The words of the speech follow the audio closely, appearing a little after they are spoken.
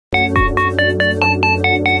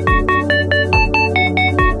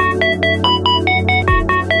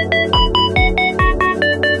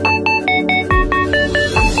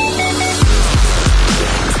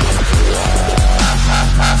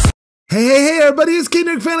Everybody, it's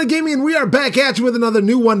CadenYurk Fan of Gaming, and we are back at you with another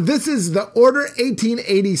new one. This is The Order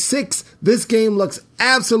 1886. This game looks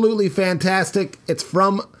absolutely fantastic. It's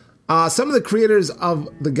from some of the creators of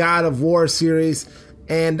the God of War series,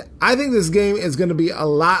 and I think this game is going to be a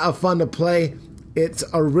lot of fun to play. It's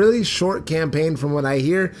a really short campaign from what I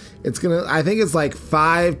hear. I think it's like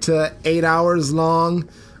 5 to 8 hours long.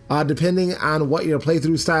 Depending on what your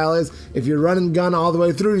playthrough style is. If you're running gun all the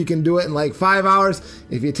way through, you can do it in like 5 hours.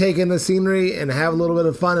 If you take in the scenery and have a little bit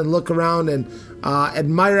of fun and look around and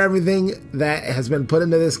admire everything that has been put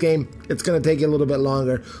into this game, it's going to take you a little bit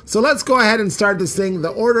longer. So let's go ahead and start this thing. The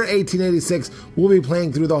Order 1886, we'll be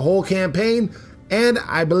playing through the whole campaign, and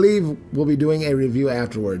I believe we'll be doing a review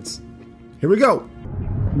afterwards. Here we go.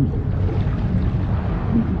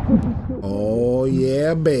 Oh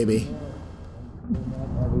yeah, baby.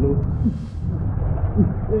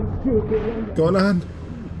 What's going on?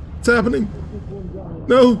 What's happening?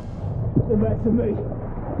 No! Come back to me.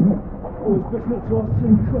 Always best not to ask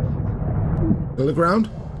any questions. Look around?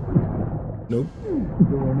 Nope.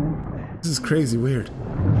 This is crazy weird.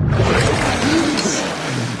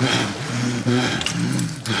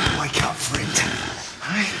 Wake up, friend.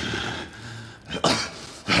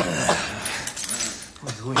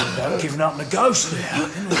 We were about giving up the ghost there,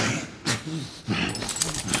 didn't we?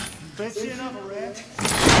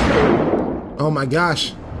 Oh my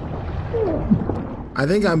gosh. I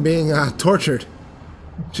think I'm being tortured.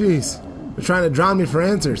 Jeez. They're trying to drown me for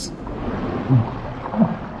answers.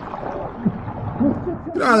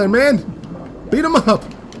 Get out of there, man. Beat him up.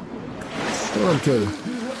 Don't let him kill you.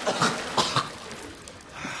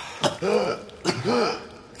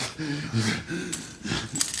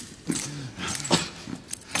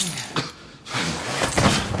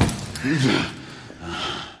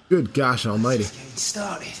 Good gosh almighty. Getting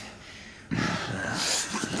started.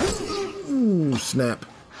 Ooh, snap.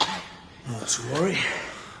 Not to worry.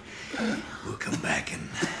 We'll come back and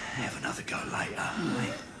have another go later.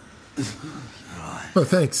 Right. Oh,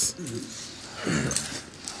 thanks.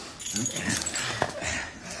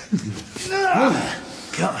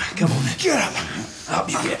 Come on. Get up. Up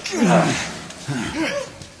you get.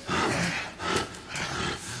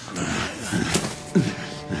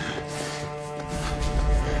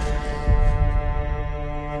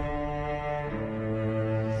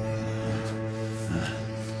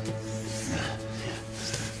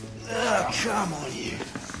 Come on, you.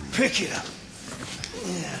 Pick it up.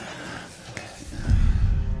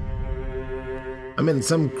 I'm in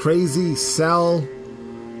some crazy cell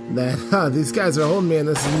that these guys are holding me, and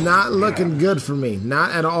this is not looking good for me.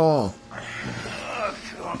 Not at all.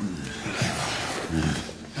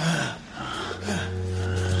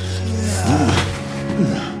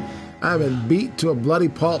 I've been beat to a bloody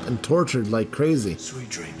pulp and tortured like crazy. Sweet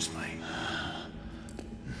dreams, mate.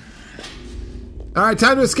 Alright,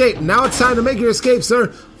 time to escape. Now it's time to make your escape, sir.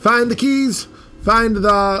 Find the keys. Find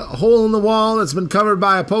the hole in the wall that's been covered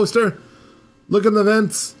by a poster. Look in the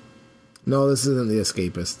vents. No, this isn't the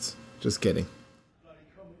escapists. Just kidding.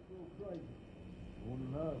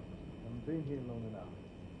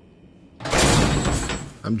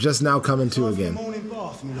 I'm just now coming to again.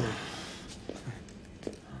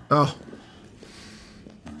 Oh.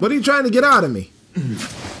 What are you trying to get out of me?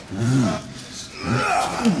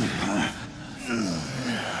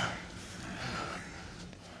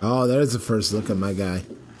 Oh, there's the first look at my guy.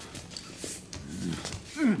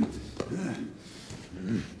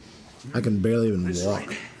 I can barely even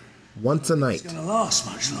walk. Once a night. It's gonna last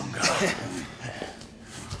much longer.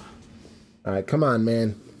 Alright, come on,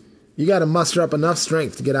 man. You gotta muster up enough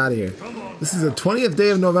strength to get out of here. This is the 20th day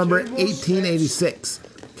of November, 1886.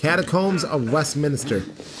 Catacombs of Westminster.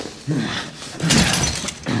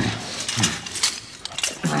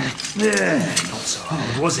 Not so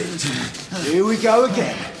hard, was it? Here we go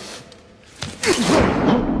again.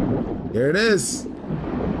 Here it is.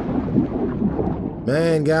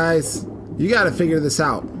 Man, guys, you gotta figure this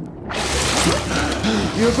out.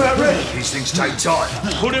 You about ready? These things take time.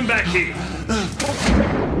 Put him back here.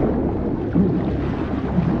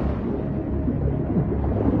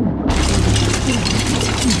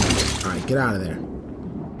 Alright, get out of there.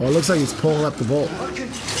 Oh, it looks like he's pulling up the bolt.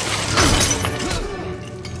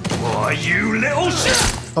 Why, you little shit!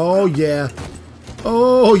 Oh, yeah.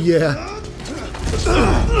 Oh, yeah.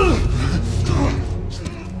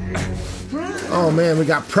 Oh, man, we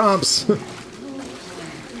got prompts.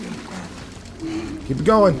 Keep it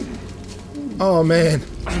going. Oh, man.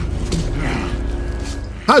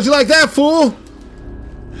 How'd you like that, fool?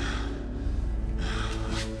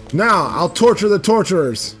 Now, I'll torture the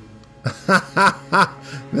torturers.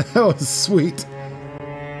 That was sweet.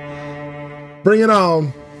 Bring it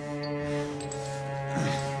on.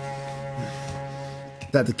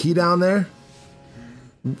 Is that the key down there?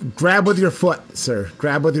 Grab with your foot, sir.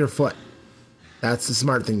 Grab with your foot. That's the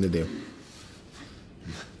smart thing to do.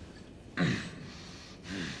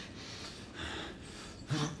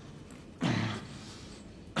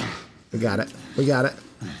 We got it. We got it.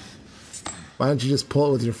 Why don't you just pull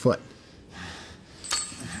it with your foot?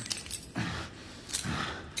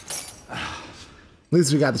 At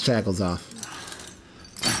least we got the shackles off.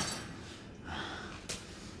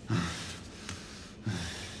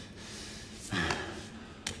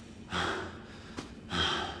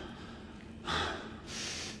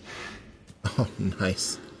 Oh,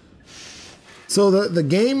 nice. So the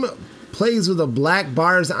game plays with the black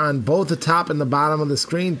bars on both the top and the bottom of the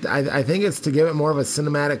screen. I think it's to give it more of a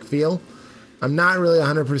cinematic feel. I'm not really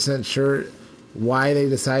 100% sure why they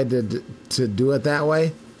decided to do it that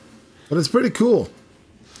way, but it's pretty cool.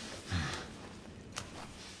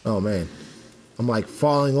 Oh man, I'm like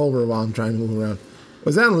falling over while I'm trying to move around.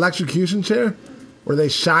 Was that an electrocution chair? Where they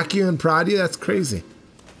shock you and prod you? That's crazy.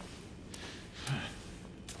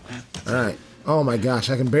 Alright. Oh my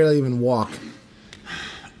gosh, I can barely even walk.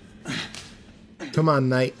 Come on,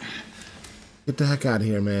 Knight. Get the heck out of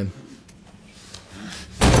here, man.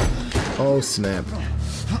 Oh, snap.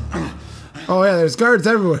 Oh, yeah, there's guards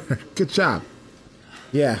everywhere. Good job.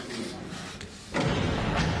 Yeah.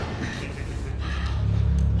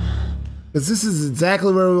 Because this is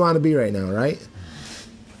exactly where we want to be right now, right?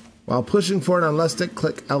 While pushing forward on left stick,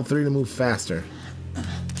 click L3 to move faster.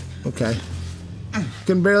 Okay.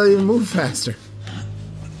 Can barely even move faster.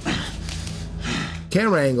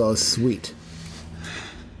 Camera angle is sweet.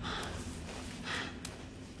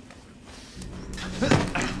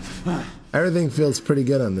 Everything feels pretty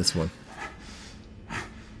good on this one.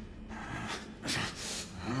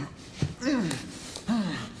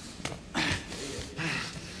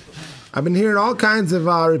 I've been hearing all kinds of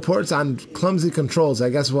reports on clumsy controls. I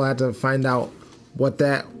guess we'll have to find out what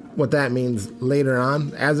that means later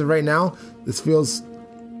on. As of right now, this feels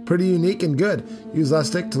pretty unique and good. Use left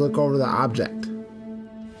stick to look over the object.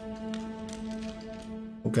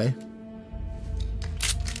 Okay.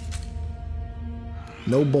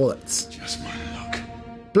 No bullets. Just my luck.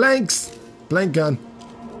 Blanks! Blank gun.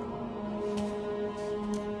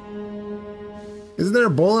 Isn't there a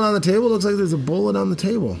bullet on the table? Looks like there's a bullet on the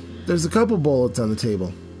table. There's a couple bullets on the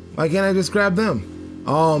table. Why can't I just grab them?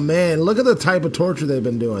 Oh man, look at the type of torture they've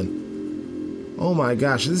been doing. Oh my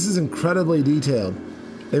gosh, this is incredibly detailed.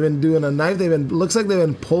 They've been doing a knife. Looks like they've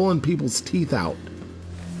been pulling people's teeth out.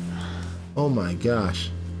 Oh my gosh.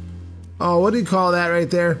 Oh, what do you call that right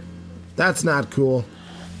there? That's not cool.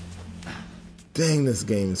 Dang, this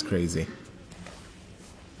game is crazy.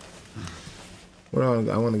 I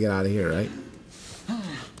want to get out of here, right?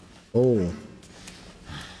 Oh.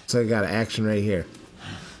 So I got action right here.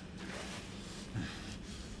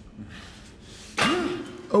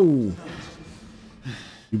 Oh.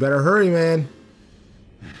 You better hurry, man.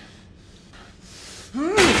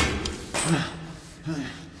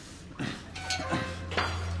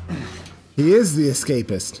 He is the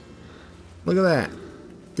escapist. Look at that.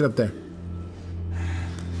 Get up there.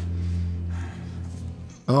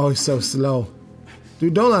 Oh, he's so slow.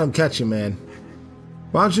 Dude, don't let him catch you, man.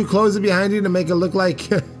 Why don't you close it behind you to make it look like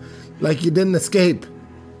like you didn't escape?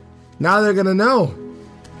 Now they're gonna know.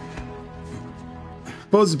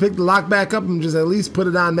 Supposed to pick the lock back up and just at least put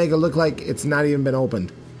it on, make it look like it's not even been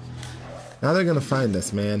opened. Now they're gonna find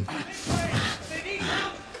us, man.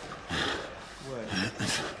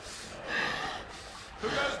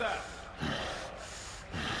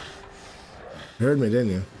 You heard me, didn't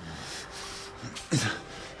you?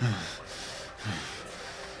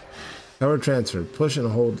 Cover transfer. Push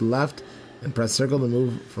and hold left and press circle to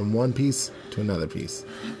move from one piece to another piece.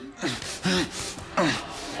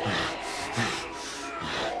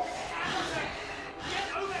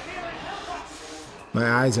 My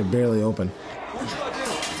eyes are barely open.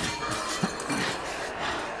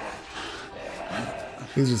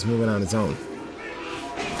 He's just moving on his own.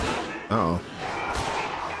 Uh-oh.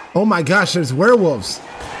 Oh my gosh, there's werewolves.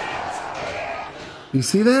 You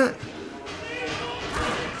see that?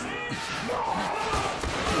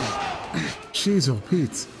 Jeez, oh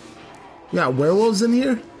Pete. You got werewolves in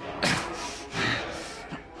here?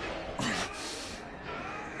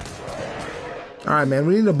 Alright, man,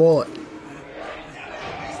 we need a bullet.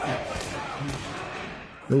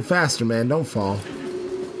 Move faster, man, don't fall.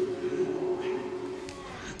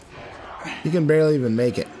 You can barely even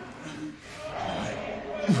make it.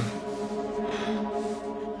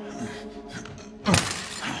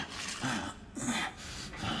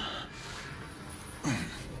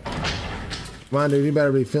 Come on, dude, you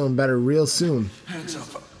better be feeling better real soon. Hands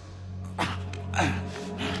up.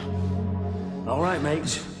 All right,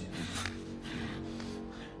 mates.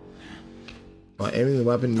 While aiming the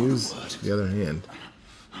weapon, use the other hand.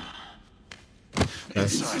 Okay.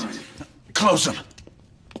 Inside. Close them.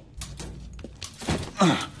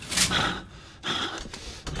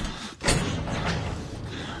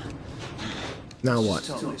 Now what?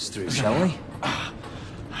 Talk this through, shall we?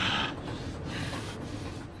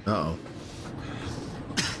 Uh-oh.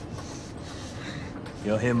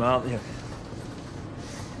 You're him, aren't you?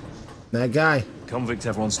 That guy. Convict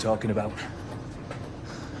everyone's talking about.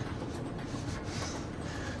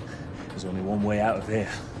 There's only one way out of here.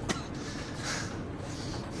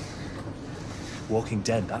 Walking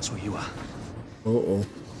Dead, that's what you are. Uh-oh.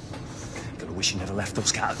 Gotta wish you never left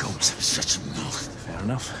those catacombs. Such a mouth. Fair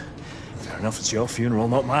enough. Fair enough, it's your funeral,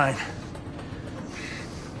 not mine.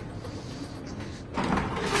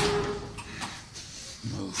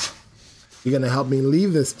 Move. You're gonna help me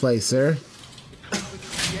leave this place, sir.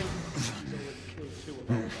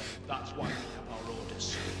 That's why we have our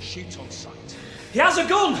orders. Shoot on sight. He has a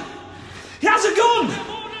gun! He has a gun!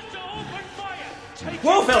 Orders to open fire! Take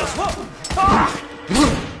Whoa, fellas, whoa! Ah!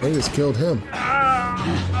 They just killed him.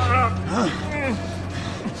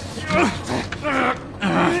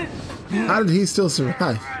 How did he still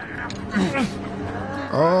survive?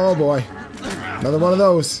 Oh boy. Another one of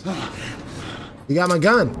those. You got my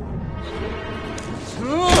gun.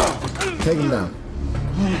 Take him down.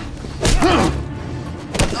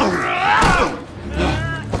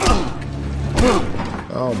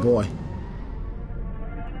 Oh boy.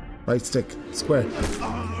 Right stick. Square.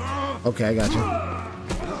 Okay, I got you.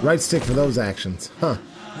 Right stick for those actions. Huh.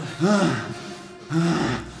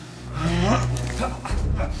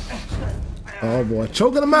 Oh boy.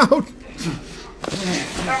 Choking him out.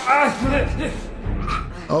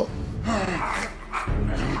 Oh.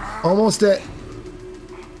 Almost it.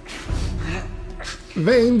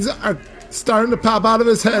 Veins are starting to pop out of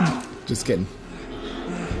his head. Just kidding.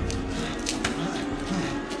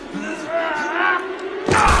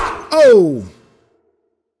 Oh!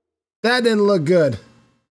 That didn't look good.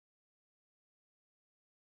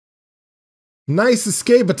 Nice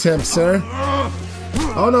escape attempt, sir.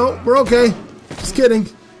 Oh no, we're okay. Just kidding.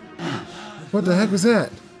 What the heck was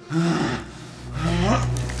that?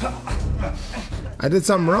 I did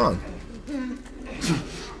something wrong.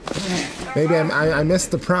 Maybe I missed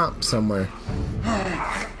the prompt somewhere.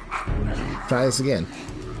 Try this again.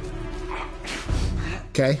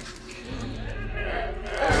 Okay.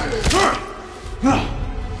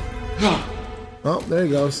 Oh, there he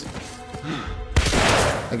goes.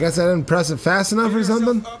 I guess I didn't press it fast enough or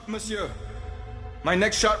something? Up, monsieur. My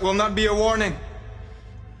next shot will not be a warning.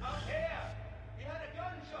 Up here! He had a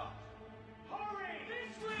gunshot! Hurry!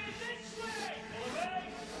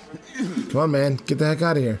 This way! Come on, man. Get the heck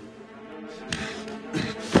out of here.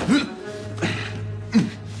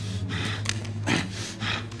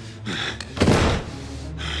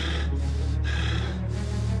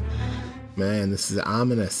 Man, this is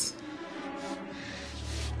ominous.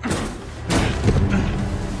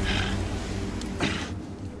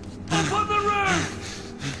 Up on the roof!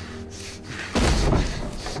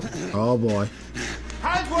 Oh boy.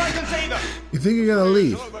 Hands where I can see them. You think you're gonna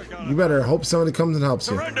leave? You better hope somebody comes and helps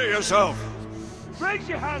you. Surrender yourself! Raise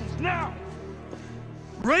your hands now!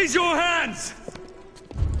 Raise your hands!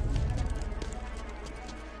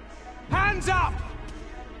 Hands up!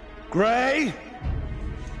 Gray,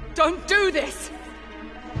 Don't do this!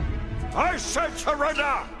 I said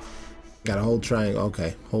surrender! Gotta hold triangle.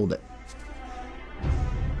 Okay, hold it.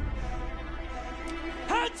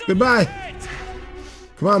 Hands on Goodbye. your head!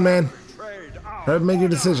 Come on, man. Trade out. Try to make your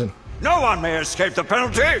decision. No one may escape the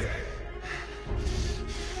penalty!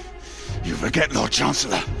 You forget, Lord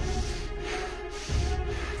Chancellor.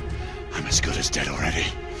 I'm as good as dead already.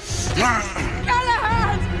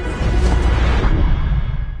 Galahad!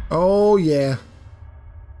 Oh yeah.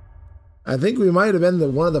 I think we might have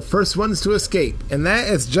been one of the first ones to escape, and that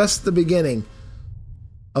is just the beginning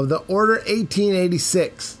of the Order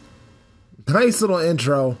 1886. Nice little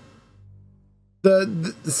intro.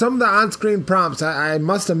 Some of the on-screen prompts, I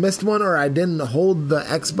must have missed one, or I didn't hold the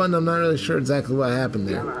X button. I'm not really sure exactly what happened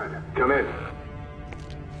there. Galahad, come in.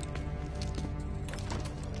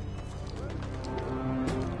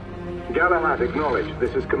 Galahad, acknowledge.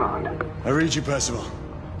 This is command. I read you, Percival.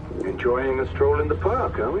 Enjoying a stroll in the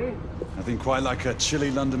park, are we? Nothing quite like a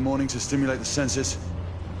chilly London morning to stimulate the senses.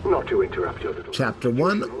 Not to interrupt your little... Chapter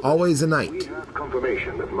 1, Always a We Night. have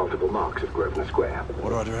confirmation of multiple marks at Grosvenor Square.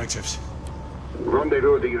 What are our directives?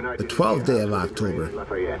 Rendezvous the United... The 12th day of States October. in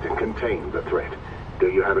Lafayette and contain the threat.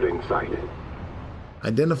 Do you have it in sight?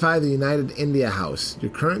 Identify the United India House.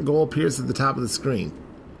 Your current goal appears at the top of the screen.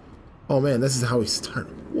 Oh man, this is how we start.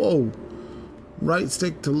 Whoa. Right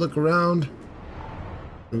stick to look around.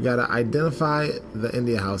 We gotta identify the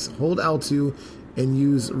India house. Hold L2 and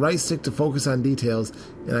use right stick to focus on details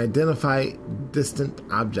and identify distant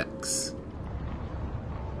objects.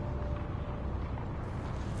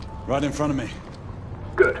 Right in front of me.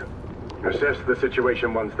 Good. Assess the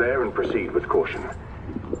situation once there and proceed with caution.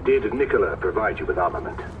 Did Nicola provide you with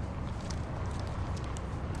armament?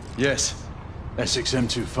 Yes. Essex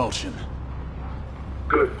M2 falchion.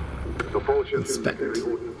 Good. The falchions Inspect. in the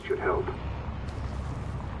ordnance should help.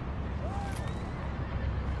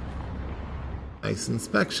 Nice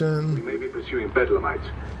inspection. We may be pursuing Bedlamites,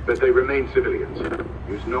 but they remain civilians.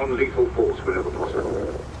 Use non-lethal force whenever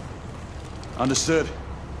possible. Understood.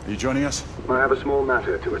 Are you joining us? I have a small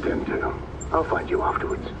matter to attend to. I'll find you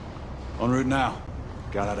afterwards. En route now.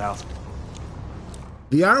 Galahad out.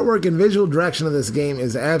 The artwork and visual direction of this game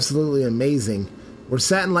is absolutely amazing. We're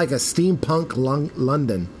set in like a steampunk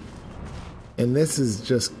London. And this is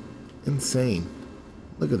just insane.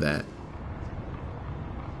 Look at that.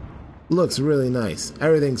 Looks really nice.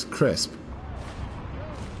 Everything's crisp.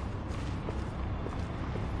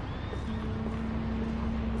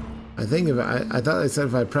 I think if I thought they said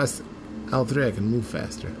if I press L3 I can move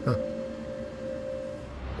faster. Huh.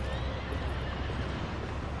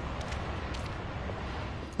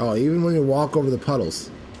 Oh, even when you walk over the puddles.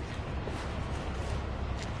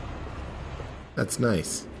 That's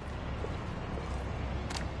nice.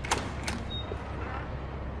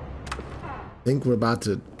 I think we're about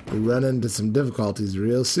to run into some difficulties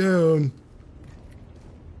real soon.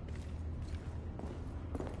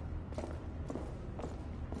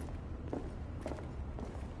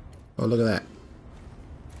 Oh, look at that.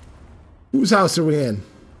 Whose house are we in?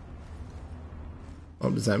 Oh,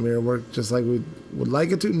 does that mirror work just like we would like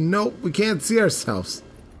it to? Nope, we can't see ourselves.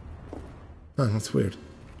 Oh, that's weird.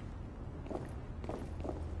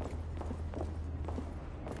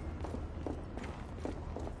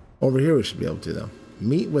 Over here we should be able to, though.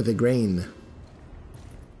 Meet with a grain. Is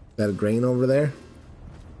that a grain over there?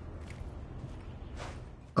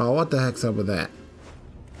 Oh, what the heck's up with that?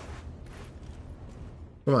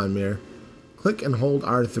 Come on, mirror. Click and hold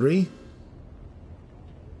R3.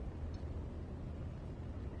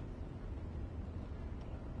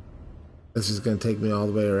 This is going to take me all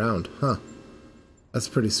the way around. Huh. That's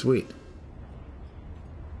pretty sweet.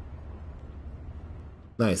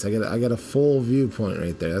 Nice. I get a full viewpoint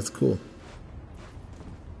right there. That's cool.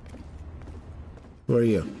 Who are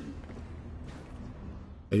you?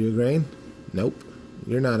 Are you a grain? Nope.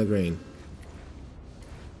 You're not a grain.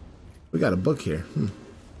 We got a book here.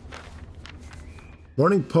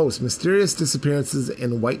 Morning Post. Mysterious disappearances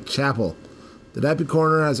in Whitechapel. The deputy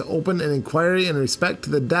coroner has opened an inquiry in respect to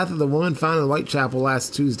the death of the woman found in Whitechapel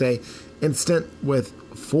last Tuesday. Incident with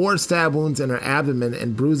 4 stab wounds in her abdomen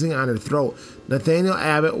and bruising on her throat. Nathaniel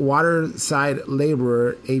Abbott, waterside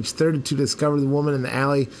laborer, aged 32, discovered the woman in the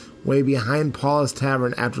alleyway behind Paula's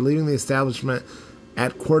Tavern after leaving the establishment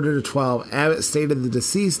at 11:45. Abbott stated the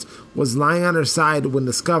deceased was lying on her side when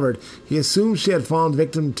discovered. He assumed she had fallen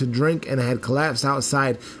victim to drink and had collapsed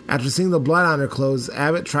outside. After seeing the blood on her clothes,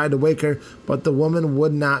 Abbott tried to wake her, but the woman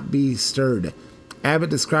would not be stirred.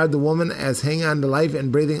 Abbott described the woman as hanging on to life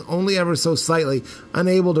and breathing only ever so slightly,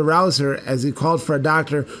 unable to rouse her, as he called for a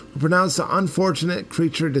doctor, who pronounced the unfortunate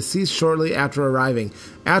creature deceased shortly after arriving.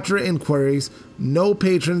 After inquiries, no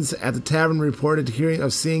patrons at the tavern reported hearing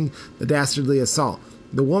of seeing the dastardly assault.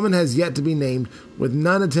 The woman has yet to be named, with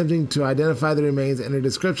none attempting to identify the remains and her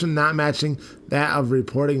description not matching that of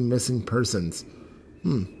reporting missing persons.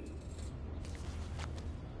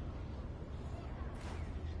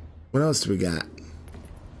 What else do we got?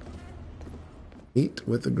 Meet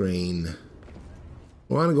with the grain.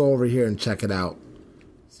 We want to go over here and check it out.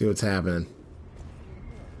 See what's happening.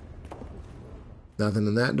 Nothing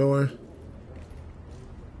in that door.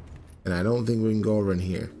 And I don't think we can go over in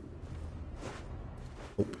here.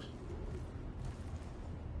 Nope.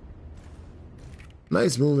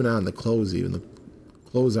 Nice movement on the clothes even. The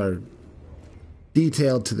clothes are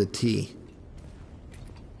detailed to the T.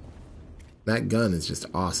 That gun is just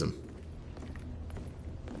awesome.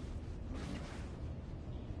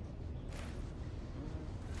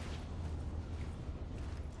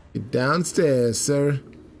 Get downstairs, sir.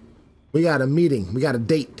 We got a meeting. We got a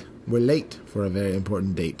date. We're late for a very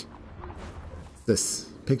important date. This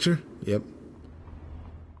picture? Yep.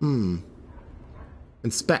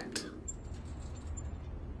 Inspect.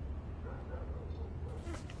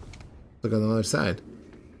 Look on the other side.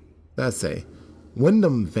 That's say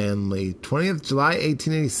Wyndham family, 20th July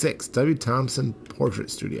 1886, W. Thompson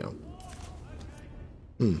Portrait Studio.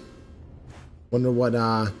 Wonder what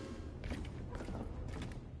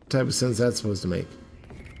type of sense that's supposed to make?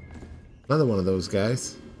 Another one of those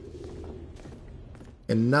guys.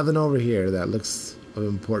 And nothing over here that looks of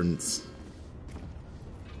importance.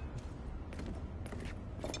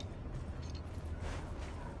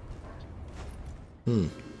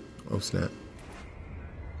 Oh snap.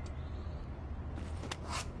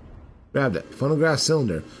 Grabbed it. Phonograph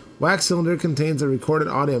cylinder. Wax cylinder contains a recorded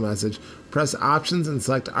audio message. Press options and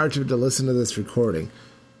select archive to listen to this recording.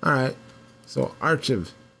 Alright. So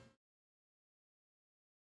archive.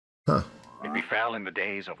 Huh. It befell in the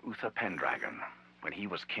days of Uther Pendragon, when he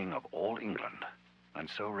was king of all England, and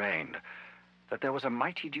so reigned, that there was a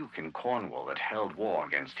mighty duke in Cornwall that held war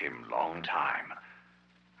against him long time.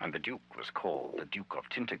 And the duke was called the Duke of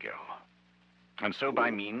Tintagel. And so by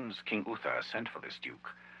means King Uther sent for this duke,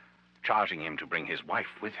 charging him to bring his wife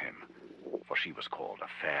with him, for she was called a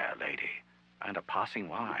fair lady, and a passing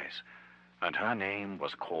wise, and her name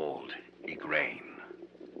was called Igraine.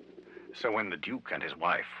 So when the duke and his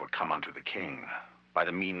wife were come unto the king, by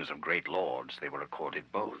the means of great lords they were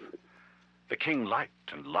accorded both. The king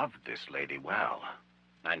liked and loved this lady well,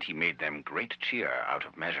 and he made them great cheer out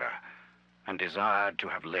of measure, and desired to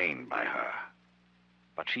have lain by her.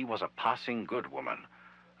 But she was a passing good woman,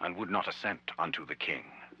 and would not assent unto the king.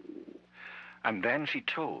 And then she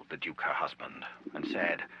told the duke her husband, and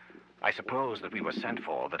said, I suppose that we were sent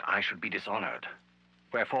for that I should be dishonored.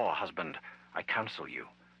 Wherefore, husband, I counsel you,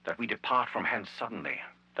 that we depart from hence suddenly,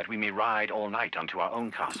 that we may ride all night unto our own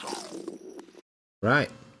castle. Right.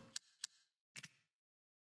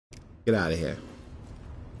 Get out of here.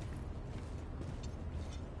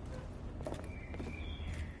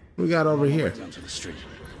 What we got over here? Down to the street.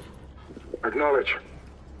 Acknowledge.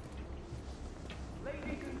 Ladies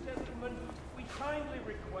and gentlemen, we kindly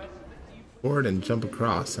request that you Forward and jump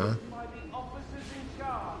across, huh? by the officers in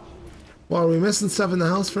charge. Well, are we missing stuff in the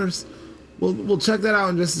house first? We'll check that out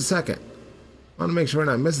in just a second. I want to make sure we're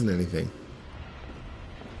not missing anything.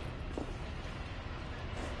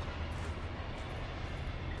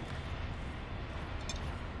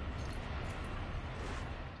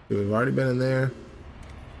 Okay, we've already been in there.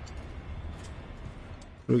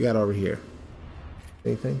 What do we got over here?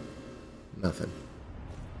 Anything? Nothing.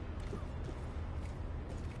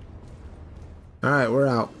 Alright, we're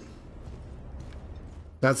out.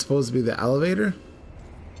 That's supposed to be the elevator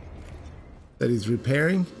that he's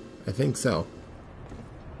repairing? I think so.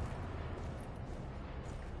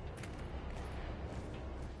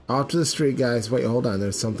 Off to the street, guys. Wait, hold on.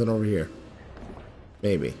 There's something over here.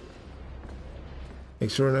 Maybe. Make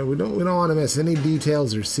sure we don't want to miss any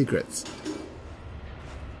details or secrets.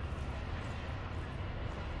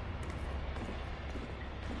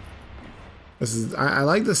 This is I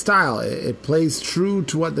like the style. It plays true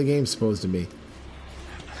to what the game's supposed to be.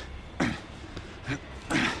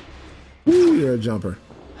 Ooh, you're a jumper.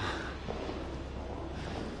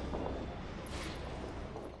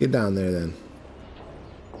 Get down there then.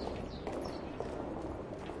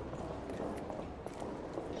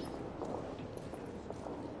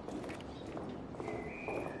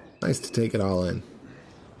 Nice to take it all in.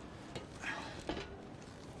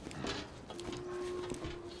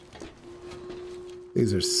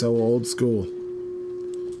 These are so old school.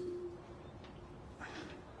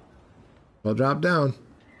 I'll drop down.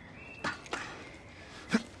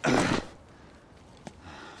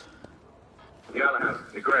 Galahad,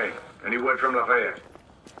 Igraine, any word from Lafayette?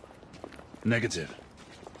 Negative.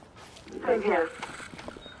 Same here.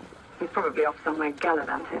 He's probably off somewhere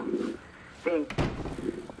gallivanting. Being,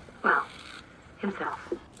 well, himself.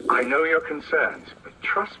 I know your concerns, but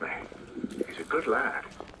trust me, he's a good lad.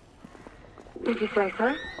 Did you say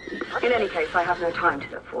so? In any case, I have no time to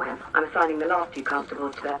look for him. I'm assigning the last few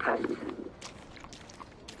constables to their posts.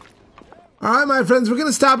 Alright, my friends, we're going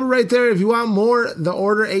to stop it right there. If you want more The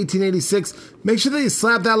Order 1886, make sure that you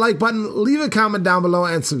slap that like button, leave a comment down below,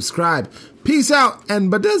 and subscribe. Peace out,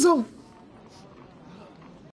 and badizzle!